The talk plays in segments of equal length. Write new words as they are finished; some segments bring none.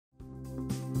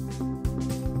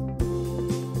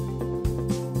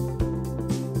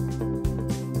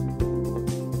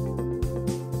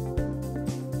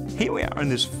here we are in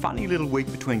this funny little week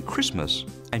between Christmas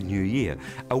and New Year,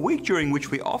 a week during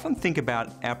which we often think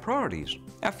about our priorities,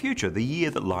 our future, the year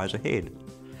that lies ahead.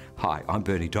 Hi, I'm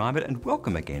Berni Dymet and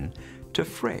welcome again to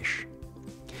Fresh.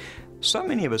 So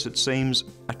many of us, it seems,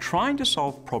 are trying to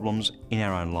solve problems in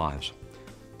our own lives.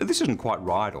 This isn't quite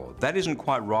right, or that isn't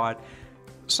quite right.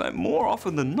 So more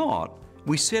often than not,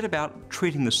 we set about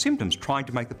treating the symptoms, trying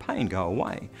to make the pain go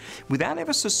away, without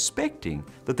ever suspecting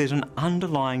that there's an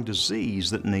underlying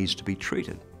disease that needs to be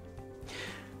treated.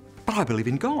 But I believe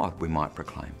in God, we might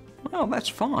proclaim. Well, that's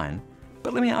fine,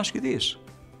 but let me ask you this.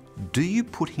 Do you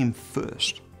put Him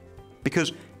first?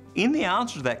 Because in the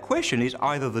answer to that question is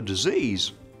either the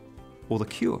disease or the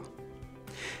cure.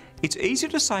 It's easy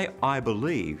to say, I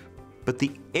believe, but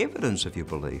the evidence of your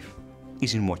belief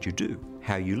is in what you do,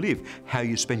 how you live, how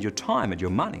you spend your time and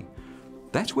your money.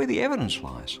 That's where the evidence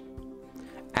lies.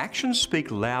 Actions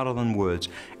speak louder than words,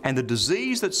 and the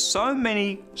disease that so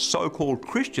many so-called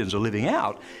Christians are living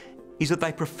out is that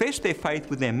they profess their faith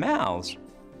with their mouths,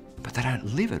 but they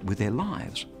don't live it with their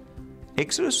lives.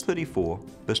 Exodus 34,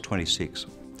 verse 26.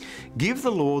 Give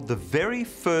the Lord the very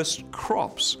first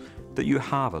crops that you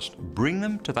harvest. Bring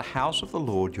them to the house of the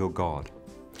Lord your God.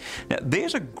 Now,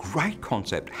 there's a great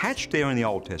concept hatched there in the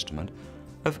Old Testament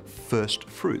of first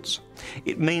fruits.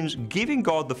 It means giving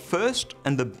God the first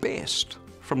and the best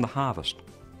from the harvest.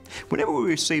 Whenever we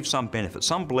receive some benefit,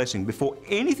 some blessing, before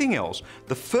anything else,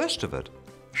 the first of it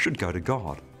should go to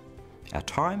God. Our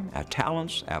time, our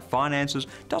talents, our finances,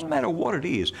 doesn't matter what it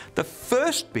is, the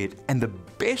first bit and the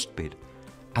best bit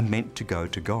are meant to go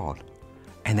to God.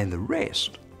 And then the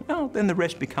rest, well, then the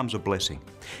rest becomes a blessing.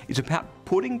 It's about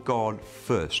putting God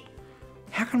first.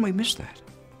 How can we miss that?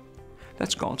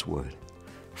 That's God's Word.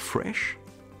 Fresh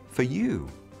for you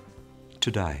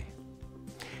today.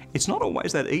 It's not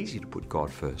always that easy to put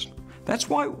God first. That's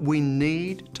why we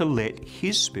need to let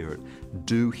His Spirit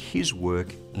do His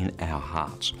work in our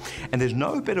hearts. And there's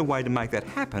no better way to make that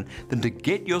happen than to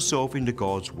get yourself into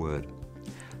God's Word.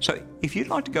 So if you'd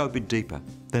like to go a bit deeper,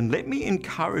 then let me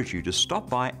encourage you to stop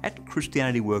by at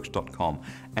ChristianityWorks.com,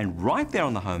 and right there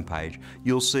on the homepage,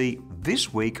 you'll see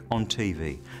This Week on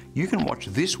TV. You can watch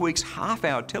this week's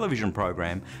half-hour television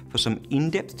program for some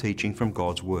in-depth teaching from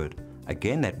God's Word.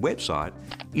 Again, that website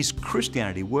is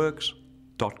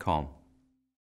ChristianityWorks.com.